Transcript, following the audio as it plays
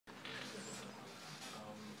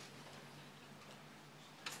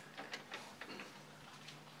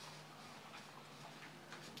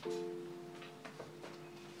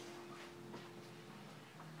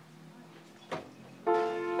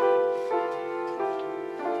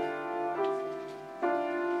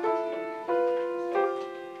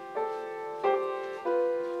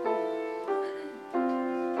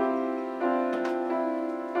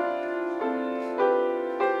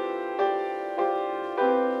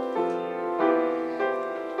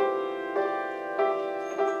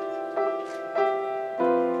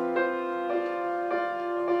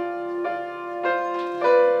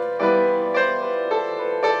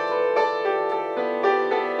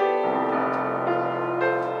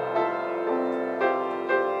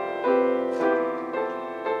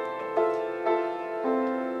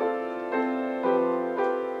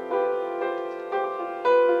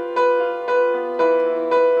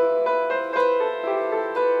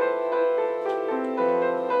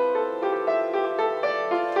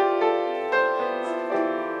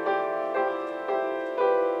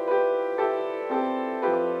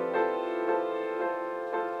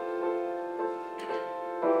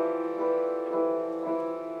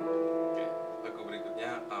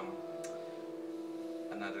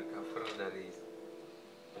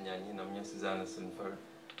Susanne Sundfør.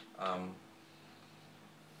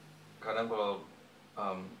 Kadang kalau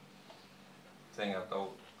saya nggak tahu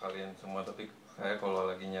kalian semua, tapi saya kalau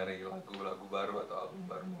lagi nyari lagu-lagu baru atau album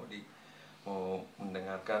baru mau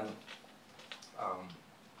mendengarkan,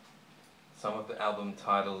 some of the album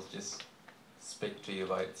titles just speak to you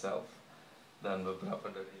by itself. Dan beberapa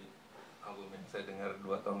dari album yang saya dengar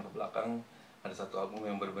 2 tahun kebelakang, ada satu album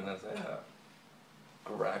yang benar-benar saya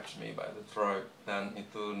grabbed me by the throat, dan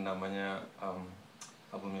itu namanya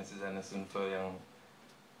albumnya Susanne Sundfør yang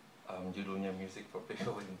judulnya Music for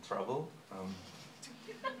People in Trouble.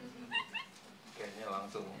 Kayaknya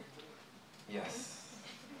langsung yes,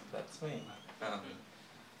 that's me. Tapi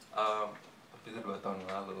itu 2 tahun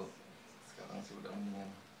lalu, sekarang sih udah mendingan.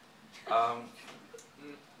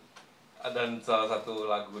 Dan salah satu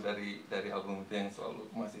lagu dari album itu yang selalu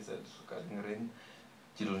masih saya suka dengerin,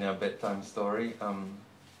 judulnya Bedtime Story.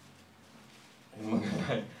 Ini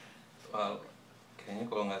mengenai kayaknya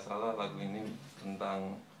kalau nggak salah lagu ini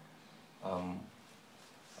tentang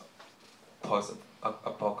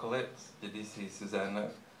post-apocalypse. Jadi si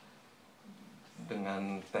Susanne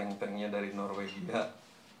dengan tank-tanknya dari Norwegia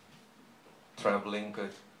traveling ke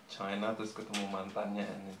China, terus ketemu mantannya,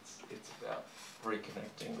 and it's about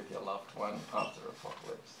reconnecting with your loved one after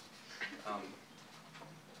apocalypse.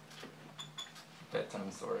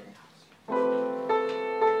 Bedtime Story.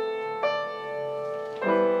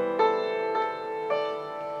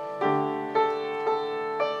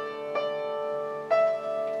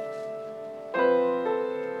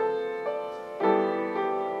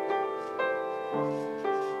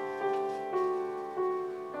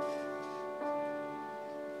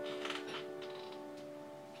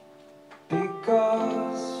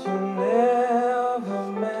 Because you never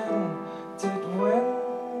meant it when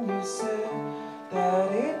you said that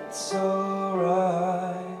it's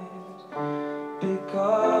alright.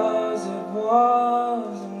 Because it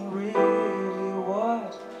wasn't really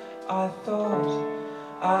what I thought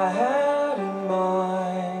I had in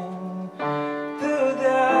mind. The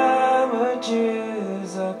damages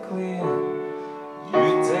are clear.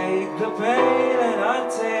 You take the pain and I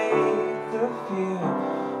take the fear.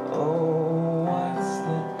 Oh, what's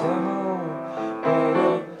the devil but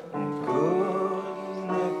a good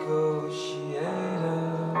negotiator?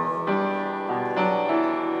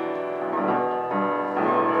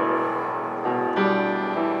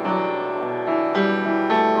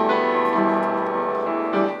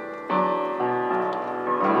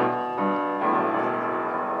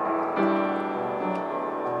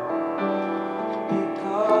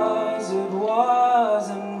 Because it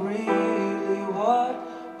wasn't really what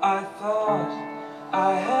I thought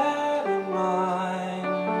I had in mind.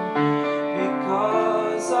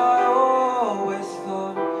 Because I always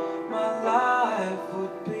thought my life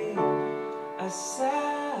would be a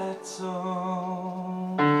sad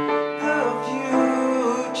song. The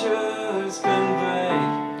future's been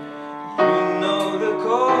vague. You know the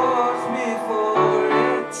chords before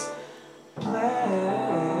it's played.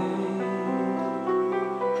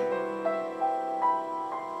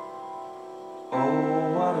 Oh,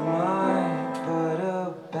 what am I but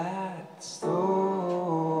a bad storyteller?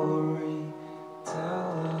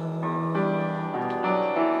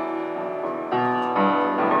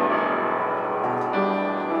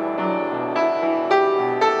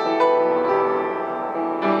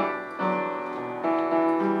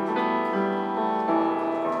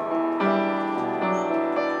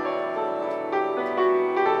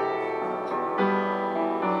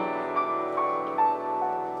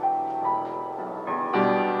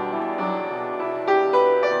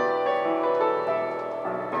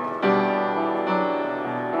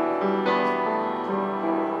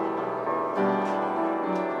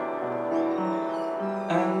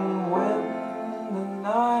 And when the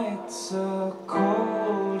nights are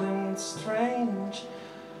cold and strange,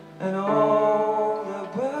 and all the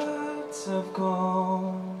birds have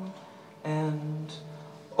gone, and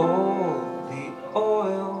all the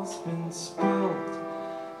oil's been spilled,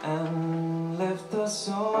 and left us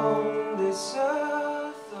on this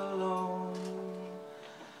earth alone,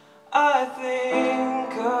 I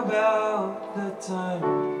think about the time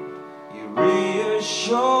you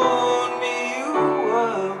reassured me you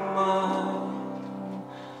were mine.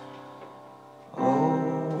 Oh,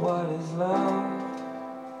 what is love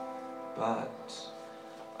but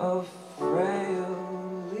a frail